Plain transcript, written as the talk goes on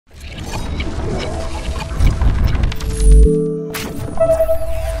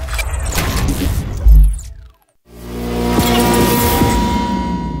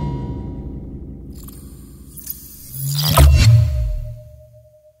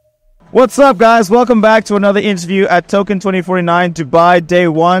What's up, guys? Welcome back to another interview at Token 2049 Dubai Day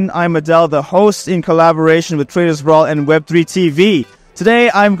 1. I'm Adele, the host in collaboration with Traders Brawl and Web3 TV.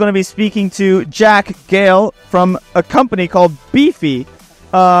 Today, I'm going to be speaking to Jack Gale from a company called Beefy.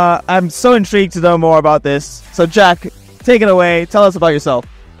 I'm so intrigued to know more about this. So, Jack, take it away. Tell us about yourself.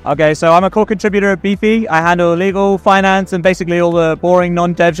 Okay, so I'm a core contributor at Beefy. I handle legal, finance, and basically all the boring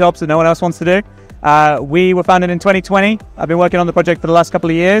non-dev jobs that no one else wants to do. We were founded in 2020. I've been working on the project for the last couple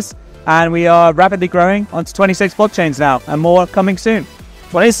of years. And we are rapidly growing onto 26 blockchains now, and more coming soon.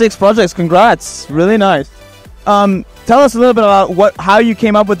 26 projects, congrats. Really nice. Tell us a little bit about how you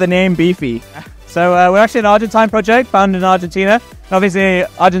came up with the name Beefy. So we're actually an Argentine project, founded in Argentina. And obviously,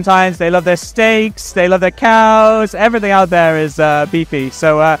 Argentines, they love their steaks, they love their cows, everything out there is beefy.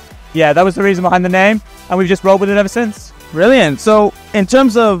 So yeah, that was the reason behind the name, and we've just rolled with it ever since. Brilliant. So in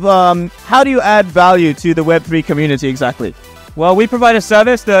terms of how do you add value to the Web3 community exactly? Well, we provide a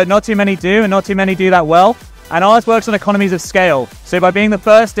service that not too many do, and not too many do that well. And ours works on economies of scale. So by being the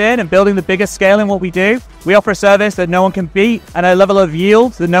first in and building the biggest scale in what we do, we offer a service that no one can beat and a level of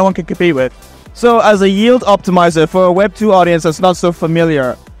yield that no one can compete with. So as a yield optimizer for a Web2 audience that's not so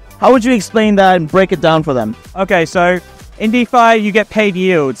familiar, how would you explain that and break it down for them? Okay, so in DeFi, you get paid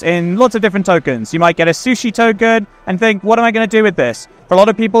yields in lots of different tokens. You might get a sushi token and think, what am I going to do with this? For a lot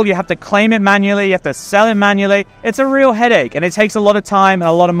of people, you have to claim it manually, you have to sell it manually. It's a real headache, and it takes a lot of time and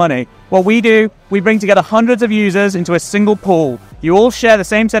a lot of money. What we do, we bring together hundreds of users into a single pool. You all share the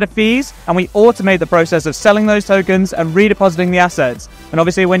same set of fees, and we automate the process of selling those tokens and redepositing the assets. And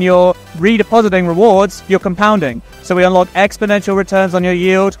obviously, when you're redepositing rewards, you're compounding. So we unlock exponential returns on your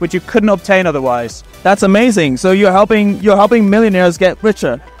yield, which you couldn't obtain otherwise. That's amazing. So you're helping millionaires get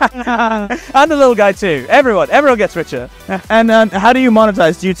richer. And the little guy too. Everyone gets richer. And how do you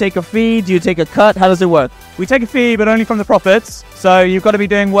monetize? Do you take a fee? Do you take a cut? How does it work? We take a fee, but only from the profits. So you've got to be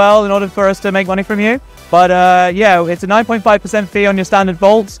doing well in order for us to make money from you. But yeah, it's a 9.5% fee on your standard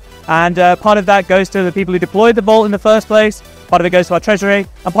vaults. And part of that goes to the people who deployed the vault in the first place. Part of it goes to our treasury.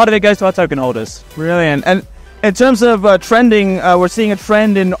 And part of it goes to our token holders. Brilliant. And in terms of trending, we're seeing a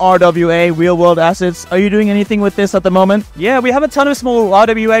trend in RWA, real-world assets. Are you doing anything with this at the moment? Yeah, we have a ton of small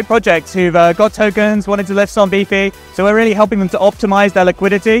RWA projects who've got tokens, wanted to list on Beefy. So we're really helping them to optimize their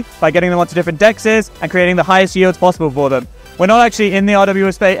liquidity by getting them onto different dexes and creating the highest yields possible for them. We're not actually in the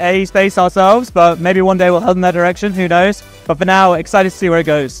RWA space ourselves, but maybe one day we'll head in that direction, who knows. But for now, excited to see where it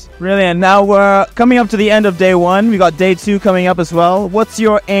goes. Brilliant. Now we're coming up to the end of day 1. We got day 2 coming up as well. What's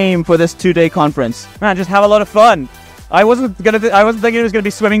your aim for this 2-day conference? Man, just have a lot of fun. I wasn't thinking it was gonna be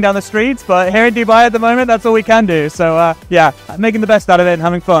swimming down the streets, but here in Dubai at the moment, that's all we can do. So yeah, making the best out of it and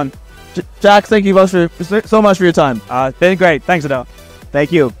having fun. Jack, thank you so much for your time. It's been great. Thanks, Adele.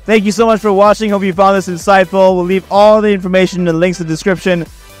 Thank you. Thank you so much for watching. Hope you found this insightful. We'll leave all the information and links in the description.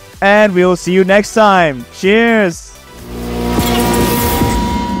 And we will see you next time. Cheers.